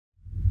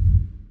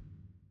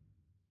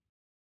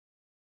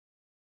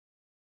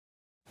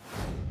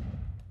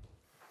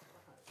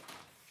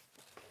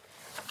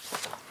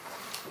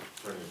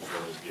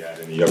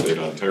Any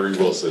update on Tyree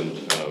Wilson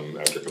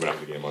after coming out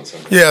of the game on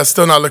Sunday? Yeah,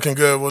 still not looking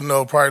good. We'll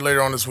know probably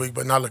later on this week,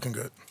 but not looking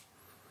good.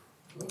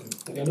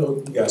 I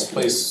know you guys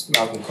placed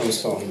Malcolm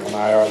Coast on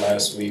IR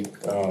last week,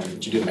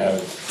 but you didn't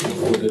have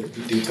full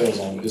details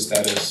on his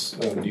status.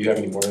 Do you have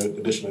any more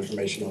additional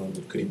information on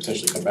could he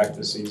potentially come back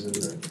this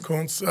season?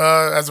 Coons,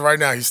 as of right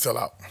now, he's still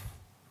out.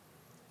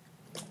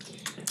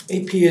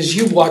 AP, as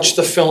you watched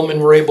the film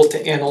and were able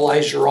to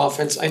analyze your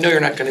offense, I know you're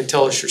not going to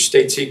tell us your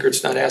state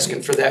secrets, not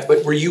asking for that,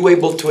 but were you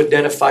able to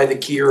identify the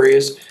key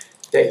areas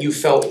that you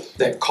felt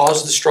that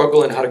caused the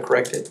struggle and how to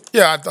correct it?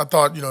 Yeah, I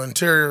thought,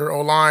 interior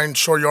O-line,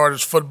 short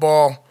yardage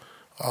football,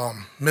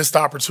 missed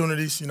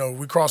opportunities.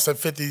 We crossed that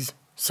 50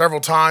 several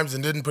times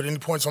and didn't put any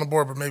points on the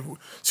board, but maybe,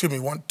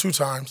 two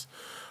times.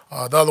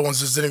 The other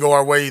ones just didn't go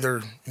our way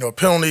either,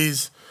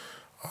 penalties,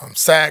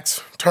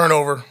 sacks,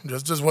 turnover,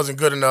 just wasn't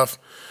good enough.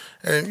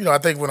 And, I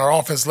think when our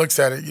offense looks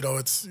at it,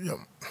 it's,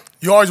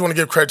 you always want to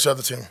give credit to the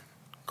other team,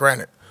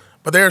 granted.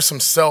 But there are some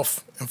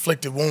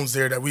self-inflicted wounds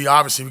there that we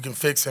can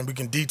fix and we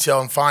can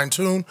detail and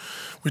fine-tune.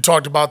 We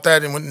talked about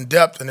that and went in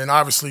depth. And then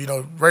obviously,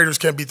 Raiders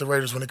can't beat the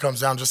Raiders when it comes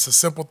down just to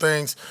simple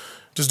things,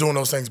 just doing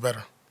those things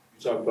better.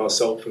 You talk about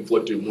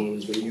self-inflicted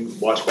wounds. When you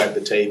watch back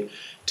the tape,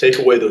 take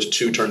away those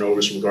 2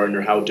 turnovers from Gardner,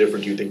 how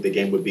different do you think the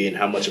game would be and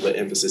how much of an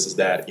emphasis is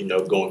that,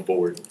 going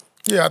forward?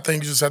 Yeah, I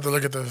think you just have to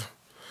look at the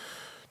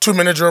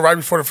 2-minute drill right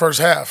before the first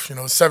half.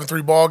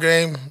 7-3 ball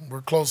game.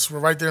 We're close. We're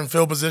right there in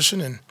field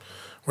position, and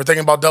we're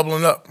thinking about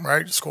doubling up,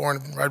 right?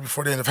 Scoring right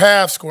before the end of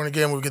half, scoring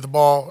again when we get the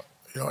ball,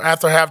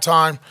 after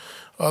halftime.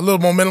 A little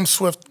momentum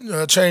swift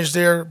change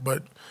there,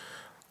 but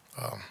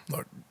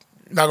look,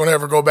 not going to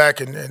ever go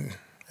back and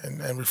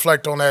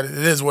reflect on that. It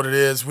is what it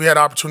is. We had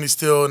opportunity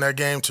still in that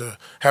game to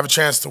have a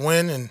chance to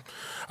win, and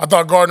I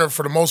thought Gardner,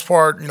 for the most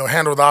part,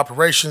 handled the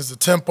operations, the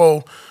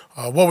tempo,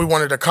 what we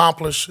wanted to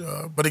accomplish.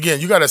 But again,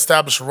 you got to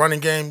establish a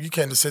running game. You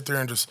can't just sit there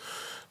and just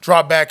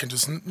drop back and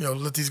just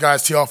let these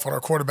guys tee off on our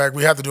quarterback.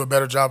 We have to do a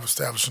better job of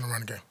establishing the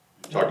running game.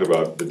 You talked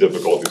about the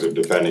difficulties of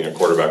defending a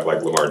quarterback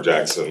like Lamar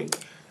Jackson.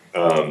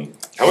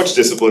 How much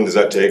discipline does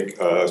that take,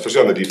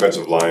 especially on the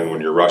defensive line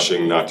when you're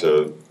rushing, not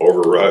to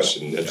over-rush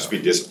and just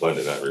be disciplined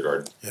in that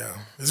regard? Yeah,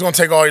 it's going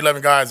to take all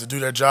 11 guys to do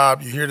their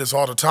job. You hear this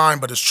all the time,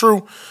 but it's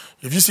true.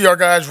 If you see our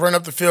guys run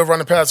up the field,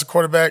 running past the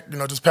quarterback,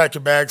 just pack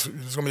your bags.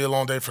 It's going to be a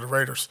long day for the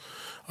Raiders.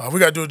 We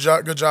got to do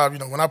a good job.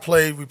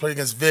 When we played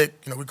against Vic.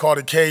 We called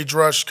it cage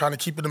rush, kind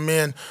of keeping them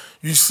in.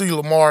 You see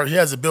Lamar, he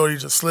has the ability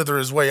to slither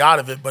his way out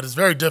of it, but it's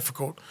very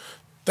difficult.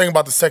 Think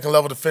about the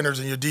second-level defenders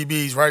and your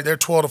DBs, right? They're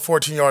 12 to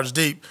 14 yards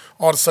deep.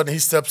 All of a sudden, he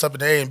steps up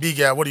in the A and B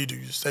gap. What do?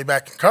 You stay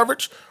back in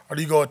coverage, or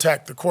do you go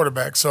attack the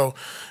quarterback? So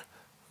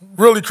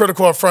really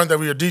critical up front that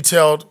we are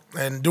detailed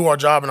and do our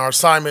job in our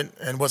assignment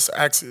and what's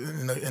actually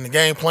in the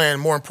game plan.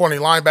 More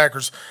importantly,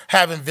 linebackers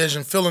having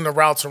vision, filling the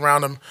routes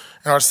around them.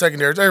 And our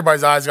secondaries,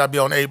 everybody's eyes got to be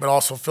on 8, but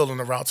also filling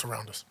the routes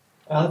around us.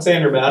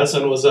 Alexander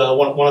Madison was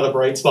one of the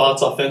bright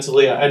spots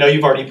offensively. I know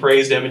you've already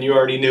praised him and you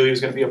already knew he was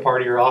going to be a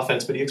part of your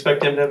offense, but do you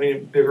expect him to have any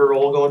bigger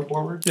role going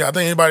forward? Yeah, I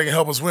think anybody can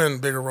help us win a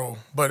bigger role.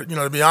 But,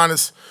 to be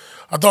honest,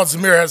 I thought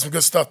Zamir had some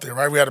good stuff there,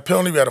 right? We had a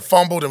penalty, we had a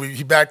fumble, then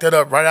he backed that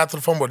up right after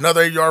the fumble,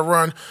 another 8-yard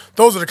run.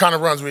 Those are the kind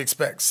of runs we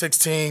expect,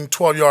 16,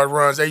 12-yard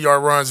runs,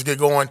 8-yard runs to get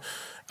going.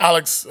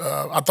 Alex,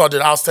 I thought, did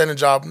an outstanding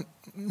job.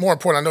 More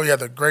important, I know he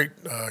had a great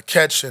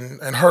catch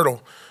and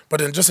hurdle, but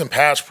then just in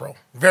pass pro,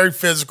 very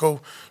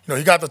physical.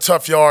 He got the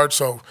tough yard.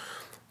 So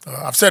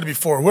I've said it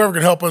before, whoever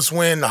can help us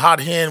win, the hot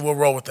hand, we'll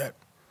roll with that.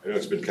 I know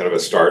it's been kind of a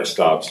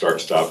start-stop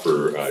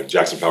for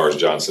Jackson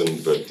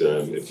Powers-Johnson, but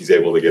if he's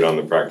able to get on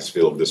the practice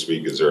field this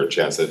week, is there a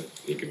chance that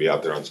he can be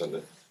out there on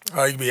Sunday?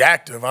 He can be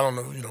active. I don't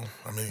know,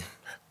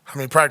 how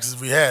many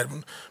practices we had.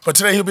 But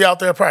today he'll be out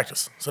there at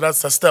practice. So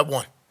that's step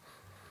one.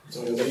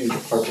 So I know you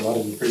talked a lot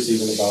in the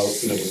preseason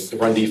about the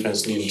run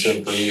defense needing to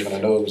improve, and I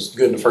know it was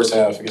good in the first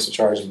half against the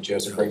Chargers, but you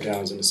had some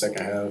breakdowns in the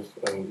second half.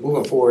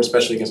 Moving forward,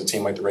 especially against a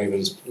team like the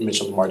Ravens, you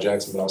mentioned Lamar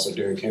Jackson, but also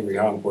Derrick Henry.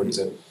 How important is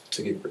that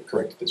to get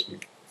corrected this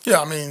week?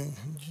 Yeah,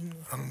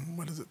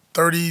 what is it,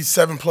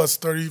 37-plus,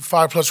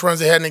 35-plus runs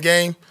they had in the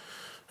game,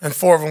 and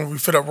 4 of them we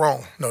fit up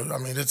wrong. No,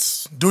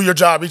 it's do your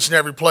job each and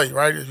every play,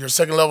 right? If you're a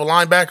second-level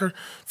linebacker,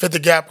 fit the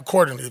gap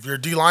accordingly. If you're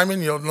a D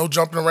lineman, no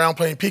jumping around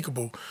playing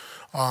peekaboo.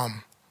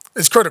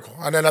 It's critical.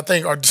 And then I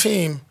think our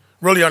team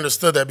really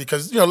understood that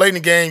because, late in the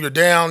game, you're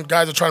down,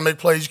 guys are trying to make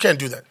plays. You can't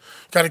do that.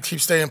 You got to keep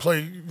staying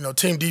play,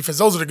 team defense.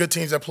 Those are the good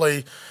teams that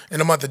play in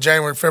the month of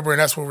January and February,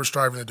 and that's what we're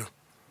striving to do.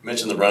 You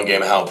mentioned the run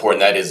game and how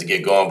important that is to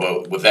get going,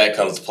 but with that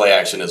comes play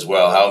action as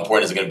well. How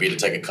important is it going to be to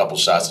take a couple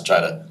shots to try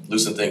to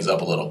loosen things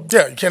up a little?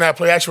 Yeah, you can't have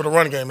play action with a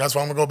run game. That's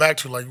what I'm going to go back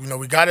to.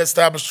 We got to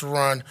establish the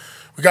run.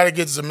 We got to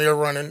get Zamir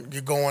running,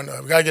 get going.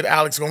 We got to get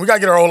Alex going. We got to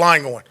get our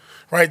O-line going.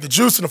 Right, the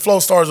juice and the flow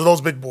stars are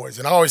those big boys.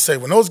 And I always say,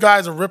 when those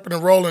guys are ripping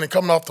and rolling and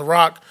coming off the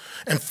rock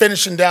and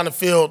finishing down the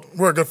field,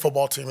 we're a good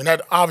football team. And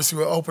that obviously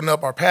will open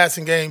up our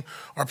passing game,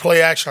 our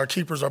play action, our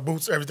keepers, our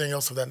boots, everything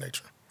else of that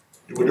nature.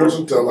 There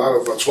wasn't a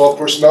lot of 12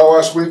 personnel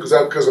last week. Was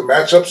that because of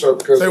matchups or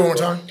because? Say one more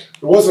time.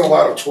 There wasn't a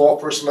lot of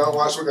 12 personnel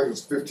last week. I think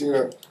it's 15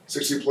 or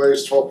 60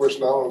 plays, 12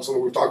 personnel, and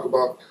something we talked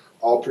about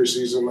all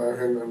preseason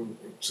and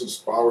since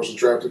Bowers was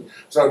drafted.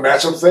 Is that a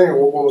matchup thing,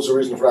 or what was the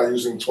reason for not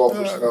using 12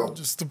 personnel?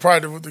 Just the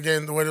pride of the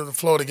game, the way of the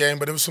flow of the game,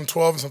 but it was some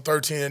 12 and some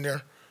 13 in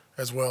there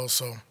as well.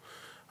 So,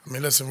 I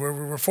mean, listen,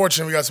 we're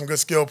fortunate we got some good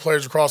skilled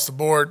players across the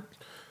board.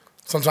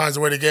 Sometimes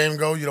the way the game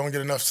go, you don't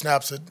get enough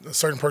snaps at a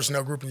certain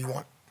personnel grouping you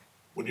want.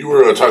 When you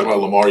were talking about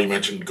Lamar, you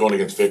mentioned going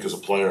against Vic as a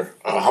player.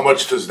 How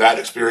much does that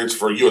experience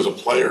for you as a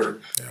player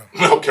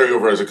help carry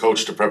over as a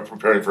coach to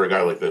preparing for a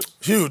guy like this?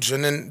 Huge.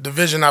 And then the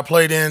division I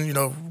played in,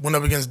 went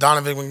up against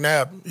Donovan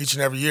McNabb each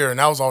and every year, and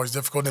that was always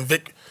difficult. And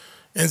Vic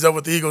ends up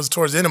with the Eagles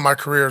towards the end of my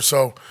career.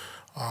 So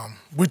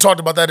we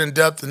talked about that in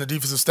depth in the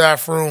defensive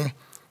staff room.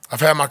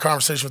 I've had my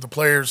conversation with the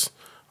players.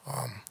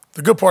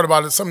 The good part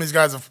about it, some of these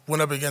guys have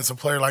went up against a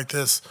player like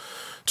this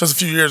just a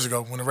few years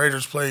ago when the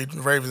Raiders played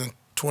the Ravens in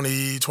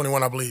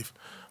 2021, I believe.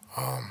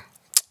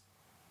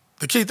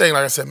 The key thing,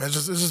 like I said, man,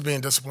 it's just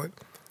being disciplined.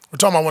 We're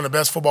talking about one of the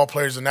best football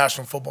players in the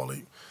National Football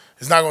League.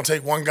 It's not going to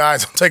take one guy.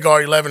 It's going to take all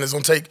 11. It's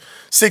going to take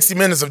 60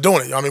 minutes of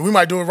doing it. I mean, we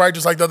might do it right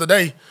just like the other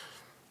day,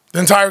 the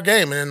entire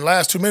game. And in the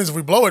last 2 minutes, if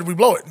we blow it,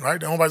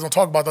 right? Nobody's going to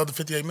talk about the other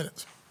 58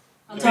 minutes.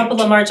 On top of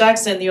Lamar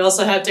Jackson, you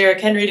also have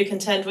Derrick Henry to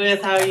contend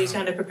with. How are you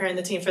kind of preparing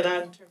the team for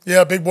that?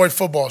 Yeah, big boy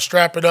football.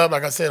 Strap it up.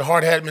 Like I said,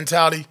 hard hat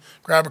mentality.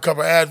 Grab a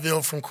couple of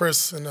Advil from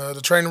Chris in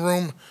the training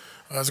room.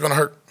 It's going to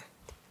hurt.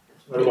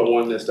 What about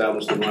one that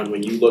established the run?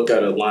 When you look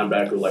at a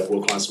linebacker like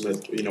Wilcon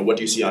Smith, what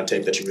do you see on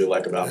tape that you really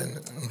like about him?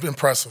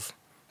 Impressive.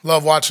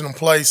 Love watching him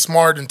play.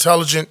 Smart,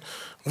 intelligent,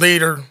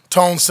 leader,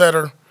 tone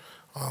setter.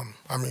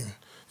 I mean,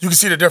 you can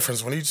see the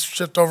difference when he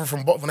shipped over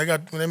from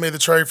when they made the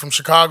trade from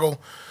Chicago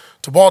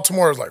to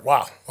Baltimore. It was like,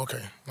 wow,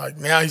 okay. Like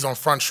now he's on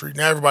Front Street.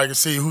 Now everybody can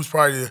see who's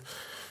probably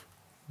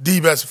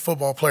the best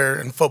football player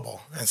in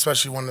football, and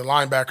especially one of the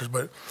linebackers.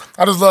 But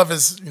I just love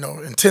his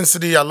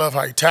intensity. I love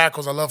how he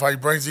tackles. I love how he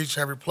brings each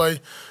and every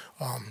play.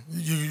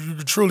 You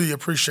truly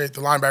appreciate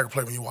the linebacker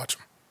play when you watch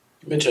him.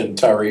 You mentioned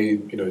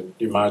Tyree,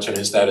 you're monitoring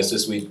his status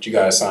this week. You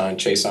guys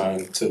Chase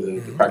signed to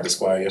the practice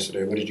squad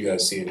yesterday. What did you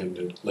guys see in him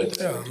to let that?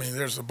 Yeah, I mean,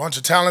 there's a bunch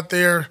of talent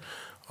there.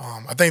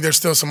 I think there's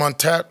still some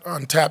untapped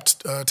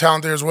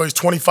talent there as well. He's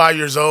 25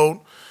 years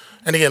old.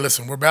 And again,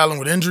 listen, we're battling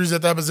with injuries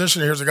at that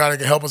position. Here's a guy that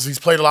can help us. He's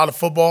played a lot of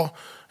football.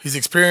 He's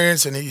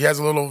experienced, and he has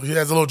a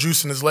little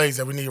juice in his legs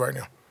that we need right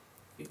now.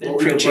 You've been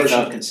preaching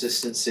about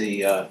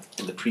consistency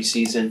in the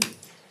preseason.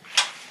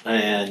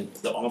 And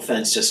the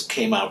offense just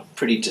came out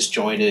pretty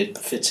disjointed,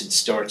 fits and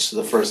starts to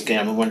the first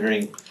game. I'm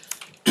wondering,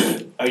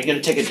 are you going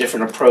to take a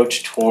different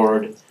approach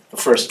toward the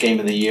first game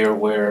of the year?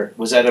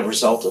 Was that a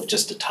result of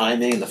just the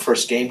timing and the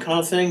first game kind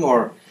of thing,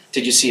 or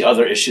did you see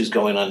other issues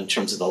going on in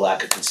terms of the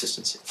lack of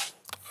consistency?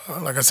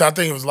 Like I said, I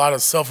think it was a lot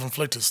of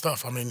self-inflicted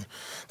stuff. I mean,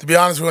 to be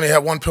honest, we only had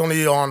one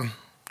penalty on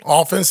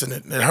offense, and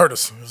it hurt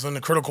us. It was in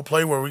the critical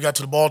play where we got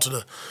to the ball to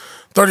the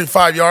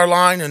 35-yard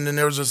line, and then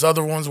there was just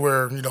other ones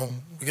where,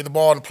 we get the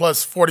ball in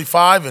plus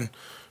 45 and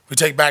we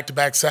take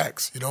back-to-back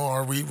sacks,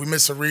 or we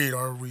miss a read,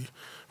 or we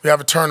have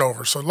a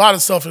turnover. So a lot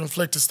of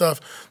self-inflicted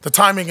stuff. The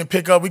timing can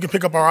pick up. We can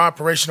pick up our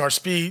operation, our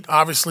speed,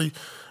 obviously.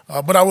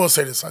 But I will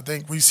say this. I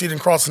think we see it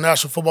across the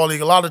National Football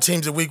League. A lot of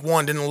teams in week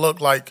one didn't look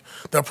like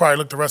they'll probably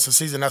look the rest of the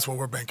season. That's what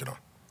we're banking on.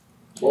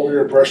 What were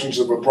your impressions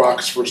of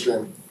Brock's first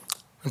game?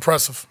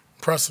 Impressive.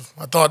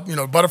 I thought,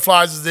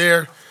 Butterflies is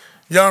there.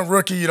 Young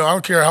rookie, I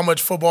don't care how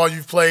much football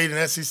you've played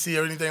in SEC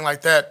or anything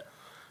like that.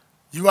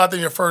 You out there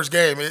in your first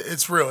game,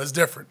 it's real, it's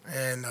different.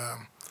 And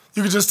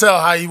you could just tell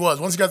how he was.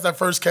 Once he got that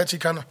first catch, he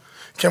kind of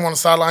came on the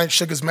sideline,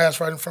 shook his mask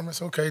right in front of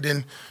us. Okay,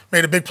 then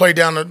made a big play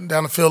down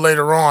the field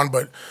later on.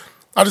 But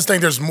I just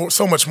think there's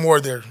so much more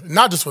there,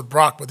 not just with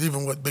Brock, but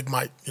even with Big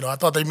Mike. I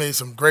thought they made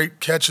some great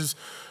catches.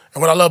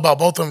 And what I love about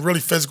both of them, really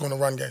physical in the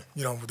run game.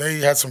 They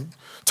had some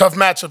tough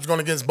matchups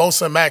going against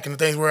Bosa and Mack and the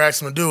things we were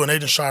asking them to do, and they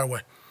didn't shy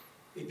away.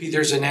 Maybe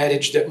there's an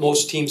adage that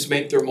most teams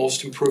make their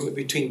most improvement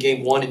between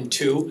game 1 and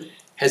 2.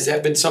 Has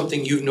that been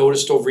something you've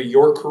noticed over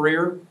your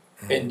career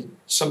and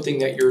something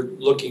that you're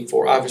looking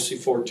for, obviously,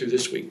 forward to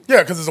this week?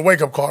 Yeah, because it's a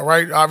wake-up call,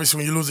 right? Obviously,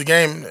 when you lose a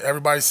game,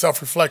 everybody's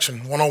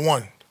self-reflection,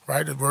 one-on-one,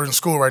 right? We're in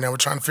school right now. We're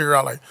trying to figure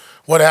out,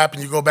 what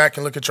happened. You go back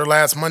and look at your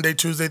last Monday,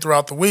 Tuesday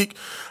throughout the week.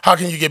 How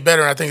can you get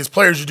better? And I think as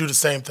players, you do the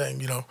same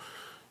thing,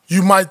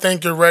 You might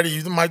think you're ready.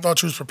 You might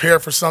thought you was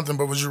prepared for something,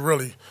 but was you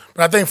really?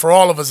 But I think for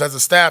all of us as a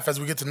staff,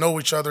 as we get to know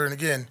each other, and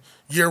again,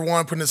 year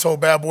one, putting this whole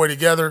bad boy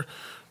together,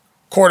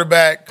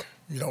 quarterback,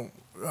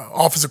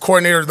 offensive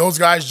coordinator, those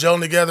guys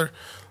gelling together.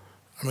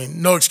 I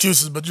mean, no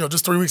excuses, but,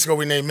 just 3 weeks ago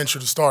we named Minshew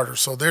the starter.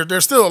 So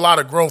there's still a lot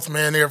of growth,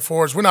 man, there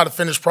for us. We're not a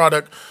finished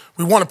product.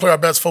 We want to play our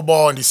best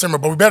football in December,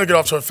 but we better get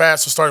off to a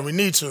faster start, and we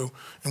need to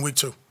in week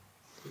 2.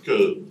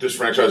 This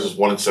franchise is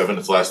 1-7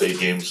 its last 8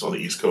 games on the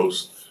East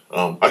Coast.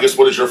 I guess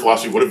what is your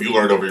philosophy? What have you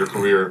learned over your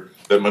career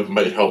that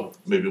might help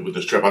maybe with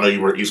this trip? I know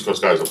you were an East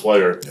Coast guy as a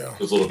player. Yeah.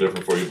 It's a little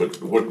different for you,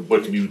 but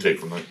what can you take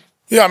from that?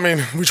 Yeah, I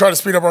mean, we try to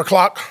speed up our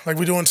clock like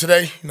we're doing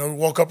today. We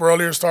woke up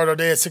earlier, started our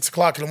day at 6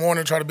 o'clock in the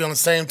morning, try to be on the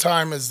same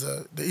time as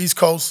the East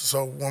Coast.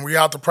 So when we're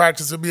out to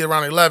practice, it'll be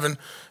around 11,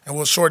 and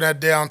we'll shorten that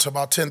down to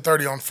about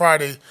 10:30 on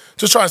Friday.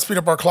 Just try to speed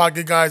up our clock,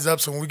 get guys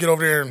up, so when we get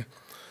over there and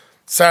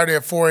Saturday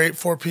at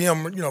 4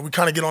 p.m., we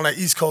kind of get on that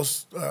East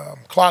Coast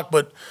clock.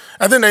 But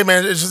I think,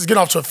 man, it's just getting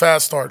off to a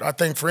fast start. I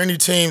think for any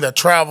team that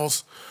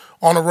travels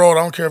on the road,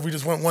 I don't care if we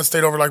just went one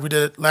state over like we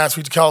did last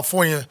week to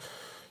California,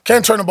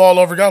 can't turn the ball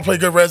over, got to play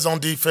good red zone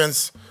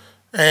defense,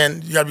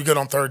 and you got to be good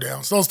on third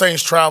downs. Those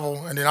things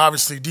travel, and then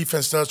obviously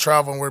defense does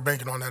travel, and we're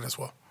banking on that as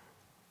well.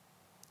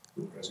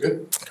 That's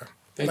good. Okay.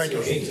 Thank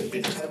you.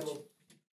 Thank you.